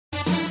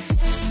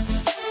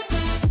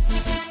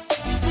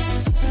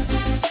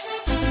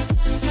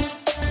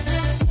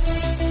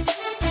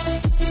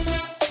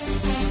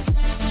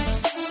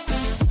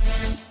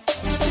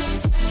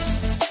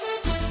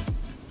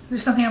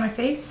something on my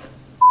face.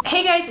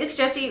 Hey guys, it's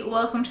Jessie.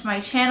 Welcome to my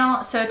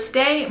channel. So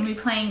today I'm gonna be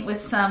playing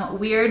with some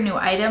weird new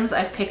items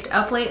I've picked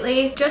up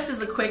lately. Just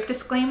as a quick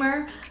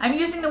disclaimer, I'm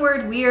using the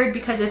word weird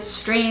because it's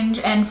strange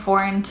and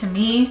foreign to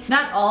me.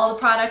 Not all the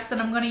products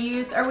that I'm gonna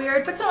use are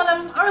weird, but some of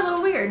them are a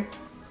little weird.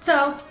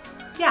 So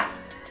yeah.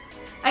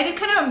 I did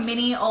kind of a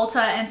mini Ulta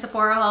and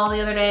Sephora haul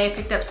the other day. I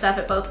picked up stuff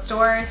at both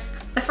stores.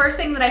 The first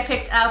thing that I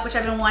picked up, which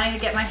I've been wanting to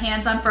get my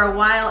hands on for a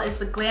while, is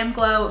the Glam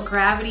Glow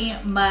Gravity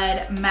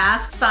Mud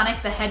Mask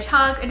Sonic the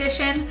Hedgehog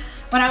edition.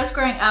 When I was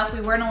growing up, we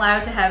weren't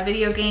allowed to have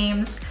video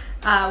games.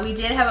 We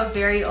did have a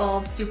very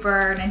old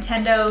Super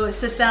Nintendo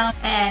system,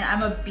 and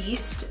I'm a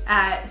beast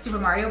at Super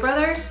Mario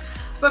Brothers.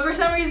 But for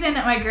some reason,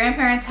 my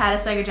grandparents had a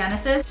Sega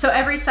Genesis, so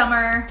every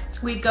summer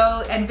we'd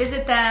go and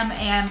visit them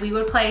and we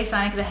would play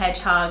Sonic the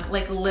Hedgehog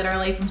like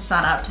literally from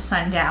sun up to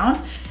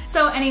sundown.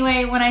 So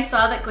anyway, when I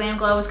saw that Glam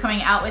Glow was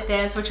coming out with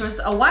this, which was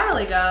a while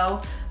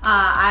ago,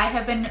 I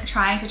have been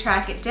trying to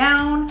track it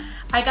down.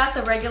 I got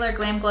the regular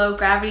Glam Glow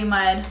Gravity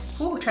Mud.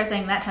 Ooh, try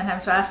saying that 10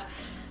 times fast.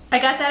 I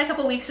got that a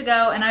couple weeks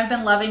ago and I've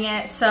been loving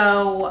it.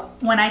 So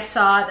when I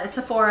saw that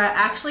Sephora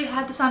actually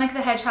had the Sonic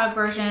the Hedgehog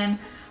version,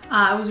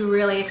 I was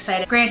really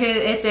excited. Granted,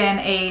 it's in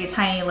a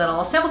tiny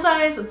little sample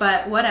size,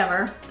 but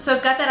whatever. So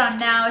I've got that on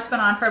now. It's been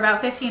on for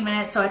about 15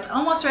 minutes, so it's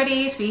almost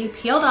ready to be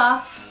peeled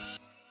off.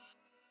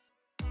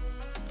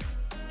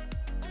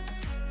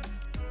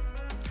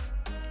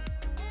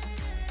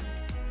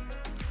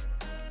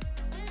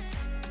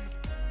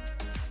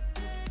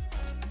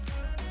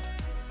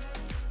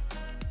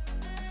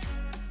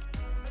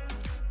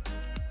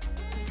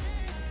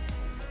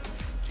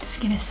 The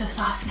skin is so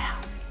soft now.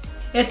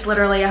 It's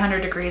literally 100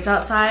 degrees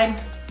outside,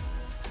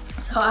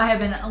 so I have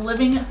been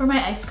living for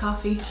my iced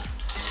coffee.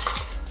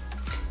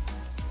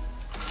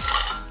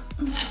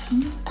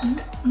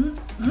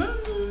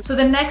 So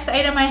the next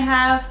item I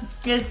have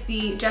is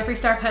the Jeffree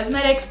Star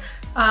Cosmetics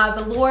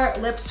Velour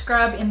Lip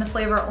Scrub in the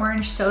flavor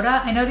Orange Soda.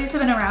 I know these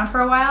have been around for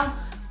a while,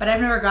 but I've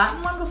never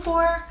gotten one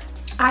before.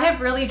 I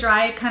have really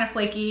dry, kind of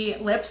flaky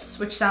lips,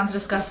 which sounds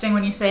disgusting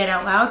when you say it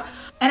out loud.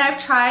 And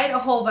I've tried a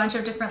whole bunch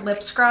of different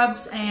lip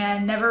scrubs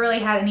and never really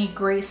had any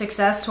great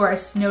success to where I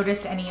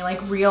noticed any like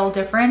real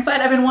difference.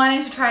 But I've been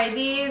wanting to try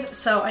these,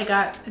 so I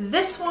got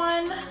this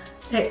one.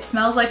 It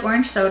smells like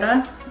orange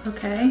soda.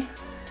 Okay.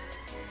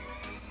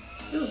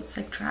 Ooh, it's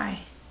like dry.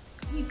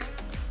 Eek.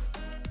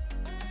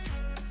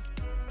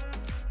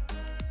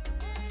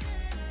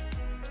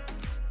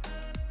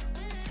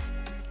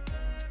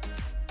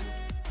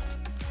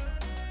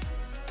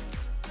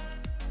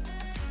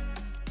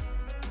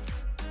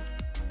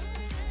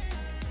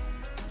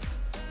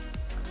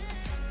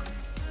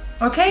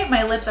 Okay,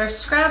 my lips are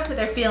scrubbed,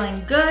 they're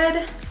feeling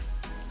good.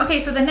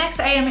 Okay, so the next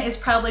item is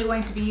probably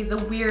going to be the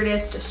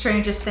weirdest,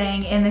 strangest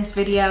thing in this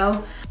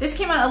video. This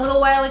came out a little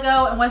while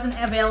ago and wasn't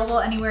available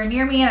anywhere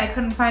near me and I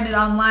couldn't find it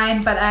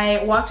online, but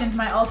I walked into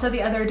my Ulta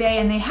the other day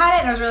and they had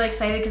it and I was really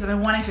excited because I've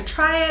been wanting to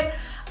try it.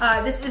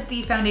 This is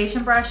the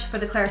foundation brush for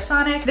the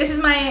Clarisonic. This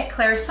is my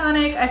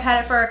Clarisonic. I've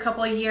had it for a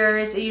couple of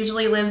years. It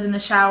usually lives in the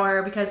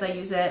shower because I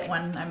use it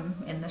when I'm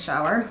in the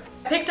shower.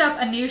 I picked up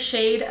a new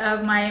shade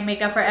of my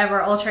Makeup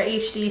Forever Ultra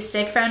HD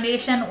Stick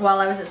Foundation while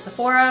I was at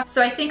Sephora.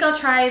 So I think I'll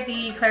try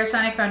the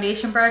Clarisonic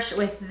foundation brush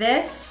with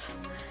this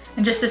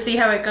and just to see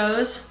how it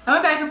goes. I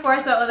went back and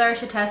forth about whether I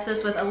should test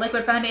this with a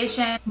liquid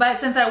foundation, but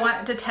since I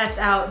want to test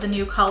out the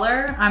new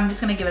color, I'm just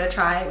gonna give it a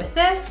try with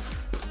this.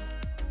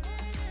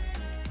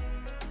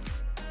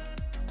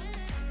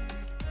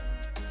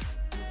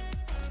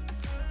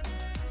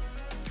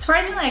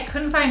 Surprisingly, I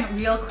couldn't find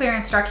real clear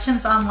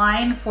instructions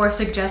online for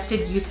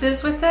suggested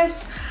uses with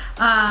this.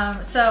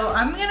 So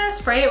I'm gonna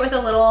spray it with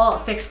a little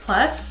Fix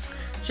Plus,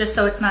 just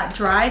so it's not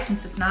dry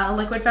since it's not a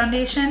liquid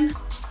foundation.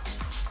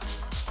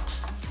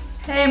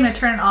 Okay, I'm gonna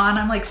turn it on.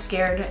 I'm like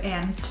scared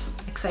and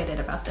excited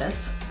about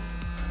this.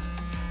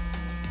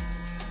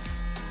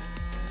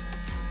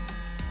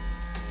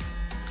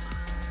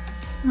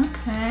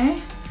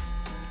 Okay.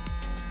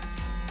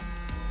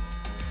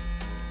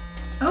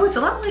 Oh, it's a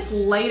lot like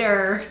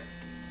lighter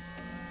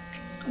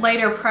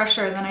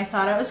pressure than I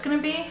thought it was gonna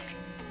be.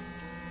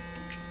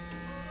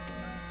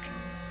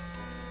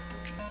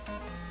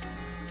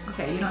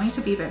 Okay, you don't need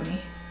to beep at me.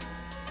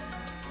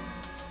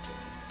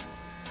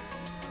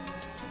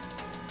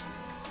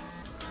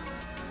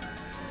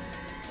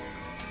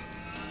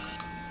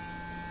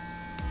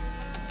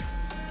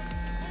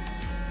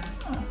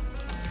 Oh.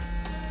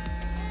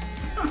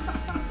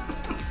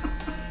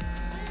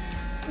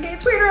 Okay,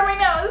 it's weird around my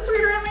nose. It's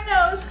weird around my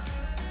nose.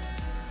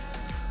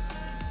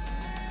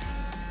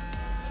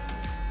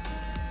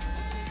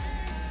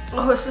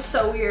 Oh, this is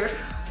so weird.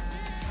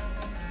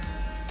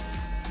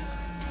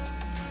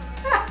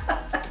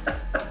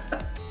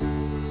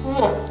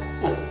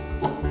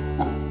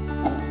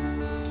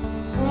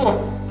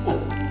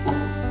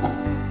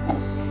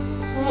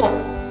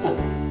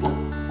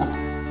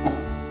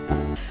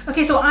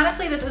 Okay, so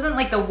honestly, this isn't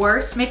like the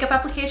worst makeup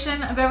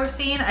application I've ever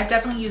seen. I've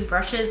definitely used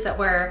brushes that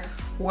were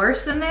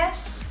worse than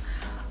this.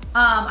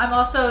 I'm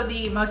also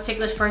the most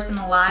ticklish person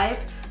alive,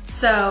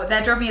 So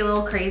that drove me a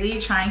little crazy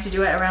trying to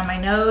do it around my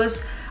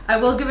nose. I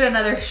will give it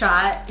another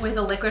shot with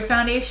a liquid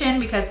foundation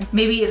because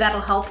maybe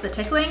that'll help the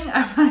tickling.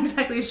 I'm not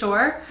exactly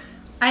sure.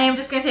 I am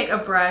just gonna take a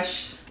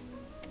brush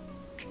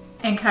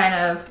and kind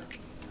of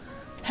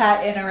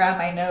pat in around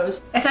my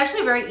nose. It's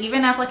actually a very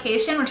even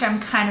application, which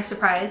I'm kind of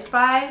surprised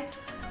by.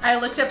 I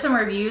looked up some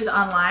reviews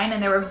online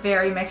and there were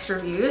very mixed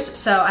reviews,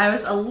 so I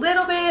was a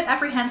little bit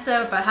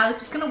apprehensive about how this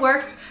was gonna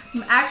work.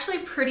 I'm actually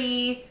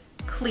pretty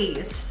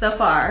pleased so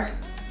far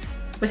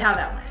with how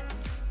that went.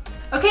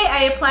 Okay,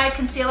 I applied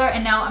concealer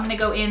and now I'm gonna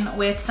go in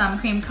with some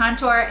cream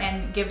contour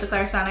and give the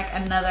Clarisonic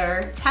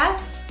another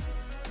test.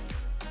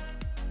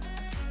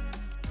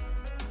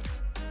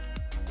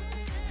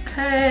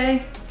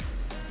 Okay,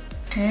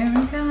 here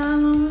we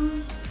go.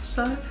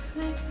 So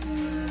excited.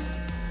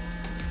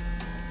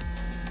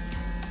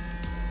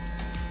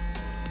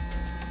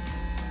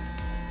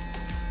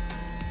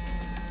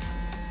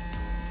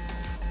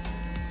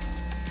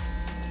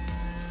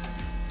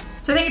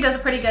 So I think it does a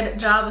pretty good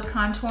job with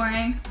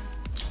contouring.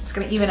 Just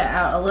gonna even it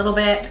out a little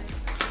bit.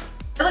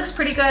 It looks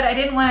pretty good. I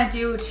didn't want to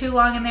do too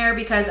long in there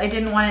because I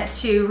didn't want it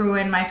to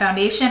ruin my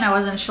foundation. I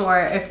wasn't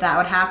sure if that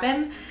would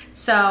happen.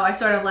 So I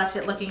sort of left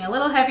it looking a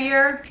little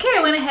heavier. Okay,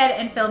 I went ahead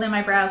and filled in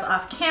my brows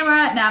off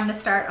camera. Now I'm gonna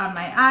start on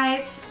my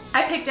eyes.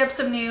 I picked up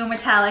some new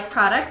metallic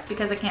products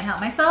because I can't help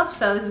myself.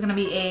 So this is gonna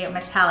be a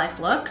metallic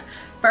look.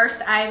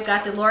 First, I've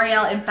got the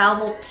L'Oreal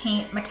Infallible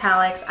Paint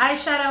Metallics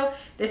eyeshadow.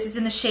 This is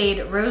in the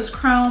shade Rose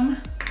Chrome.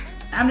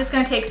 I'm just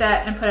gonna take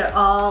that and put it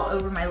all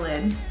over my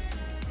lid.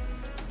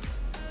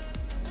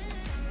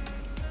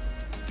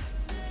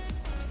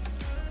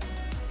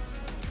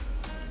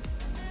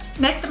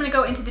 Next, I'm gonna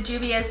go into the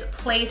Juvia's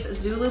Place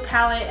Zulu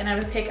palette and I'm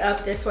gonna pick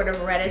up this sort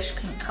of reddish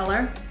pink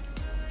color.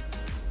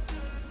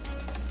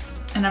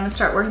 And I'm gonna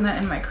start working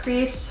that in my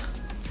crease.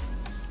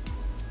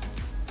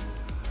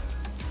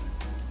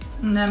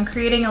 And I'm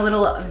creating a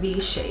little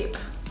V shape.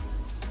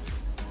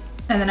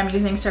 And then I'm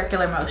using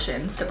circular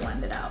motions to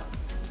blend it out.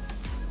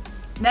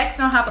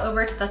 Next, I'll hop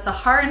over to the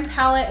Saharan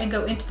palette and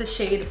go into the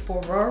shade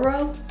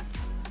Velour.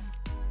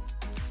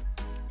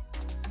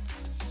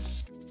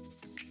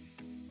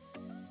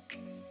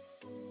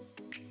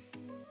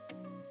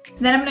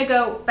 Then I'm gonna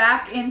go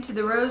back into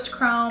the Rose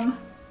Chrome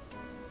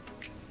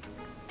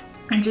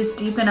and just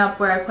deepen up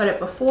where I put it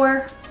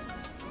before.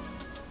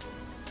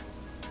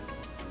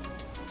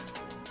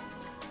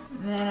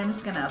 Then I'm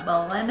just gonna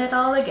blend it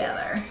all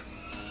together.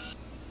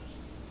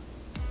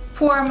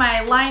 For my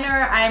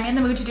liner, I'm in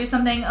the mood to do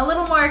something a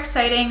little more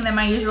exciting than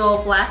my usual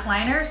black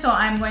liner, so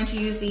I'm going to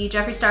use the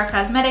Jeffree Star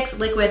Cosmetics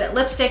Liquid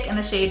Lipstick in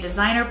the shade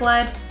Designer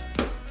Blood.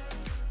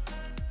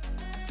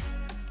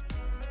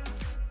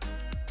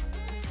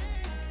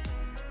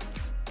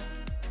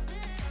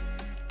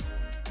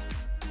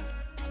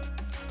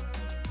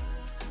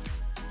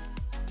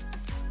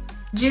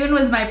 June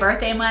was my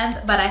birthday month,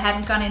 but I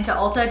hadn't gone into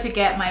Ulta to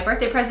get my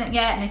birthday present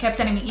yet, and they kept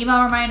sending me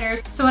email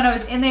reminders. So when I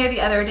was in there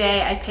the other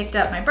day, I picked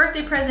up my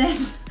birthday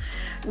present,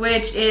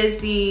 which is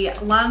the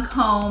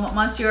Lancome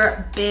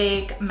Monsieur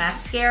Big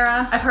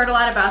Mascara. I've heard a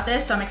lot about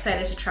this, so I'm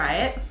excited to try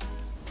it.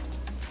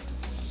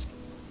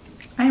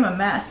 I am a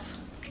mess.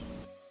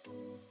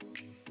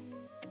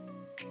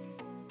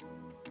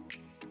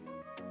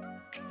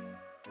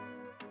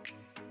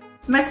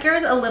 Mascara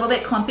is a little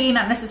bit clumpy,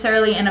 not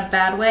necessarily in a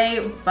bad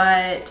way,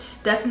 but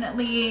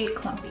definitely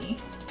clumpy.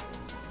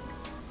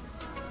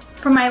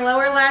 For my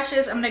lower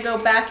lashes, I'm gonna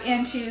go back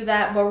into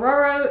that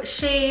Velour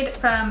shade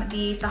from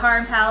the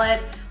Saharan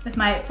palette with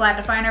my flat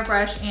definer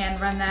brush and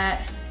run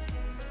that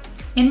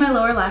in my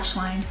lower lash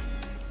line.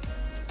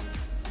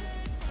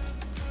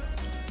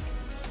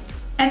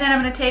 And then I'm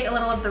gonna take a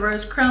little of the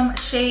Rose Chrome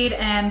shade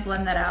and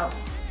blend that out.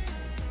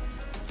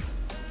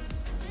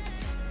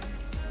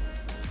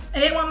 I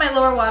didn't want my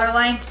lower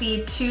waterline to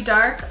be too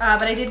dark,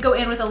 but I did go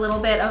in with a little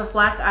bit of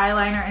black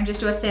eyeliner and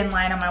just do a thin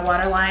line on my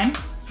waterline.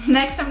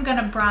 Next, I'm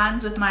gonna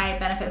bronze with my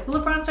Benefit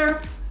Hoola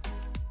bronzer.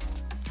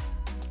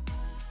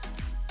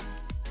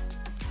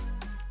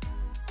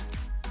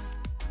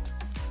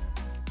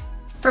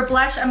 For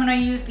blush, I'm gonna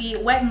use the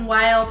Wet n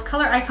Wild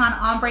Color Icon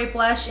Ombre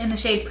Blush in the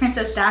shade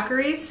Princess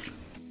Daquiries.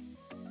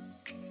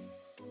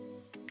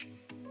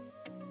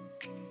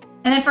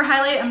 And then for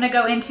highlight, I'm gonna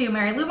go into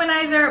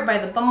Manizer by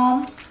the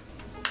Balm.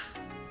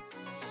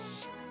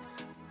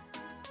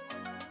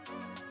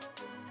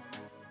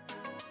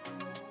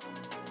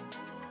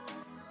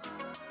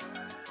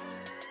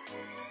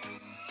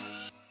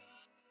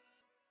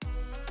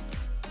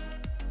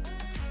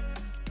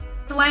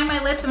 To line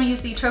my lips, I'm gonna use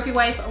the Trophy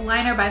Wife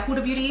liner by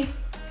Huda Beauty.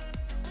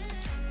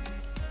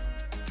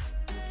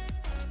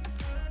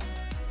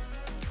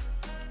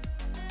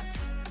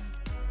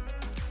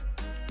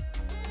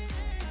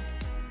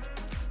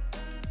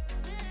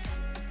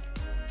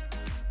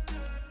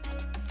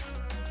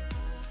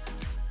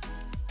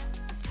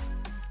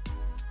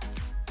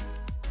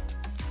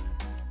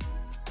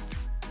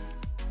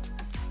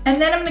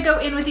 And then I'm gonna go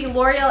in with the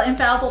L'Oreal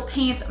Infallible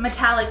Paint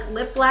Metallic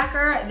Lip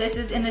Lacquer. This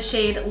is in the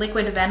shade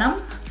Liquid Venom.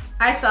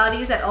 I saw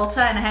these at Ulta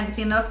and I hadn't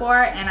seen them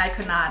before and I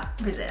could not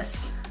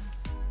resist.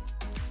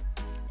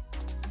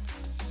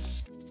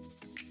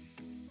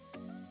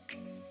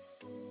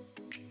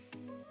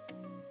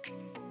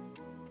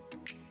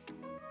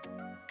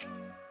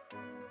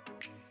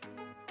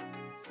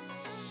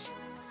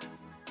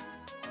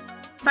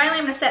 Finally,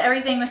 I'm gonna set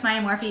everything with my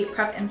Morphe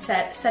Prep and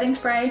Set setting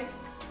spray.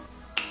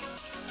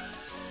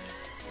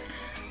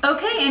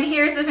 Okay, and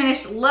here's the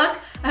finished look.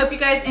 I hope you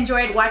guys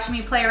enjoyed watching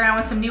me play around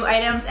with some new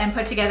items and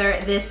put together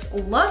this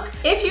look.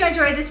 If you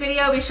enjoyed this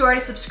video, be sure to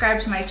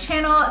subscribe to my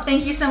channel.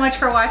 Thank you so much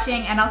for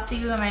watching, and I'll see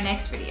you in my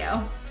next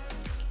video.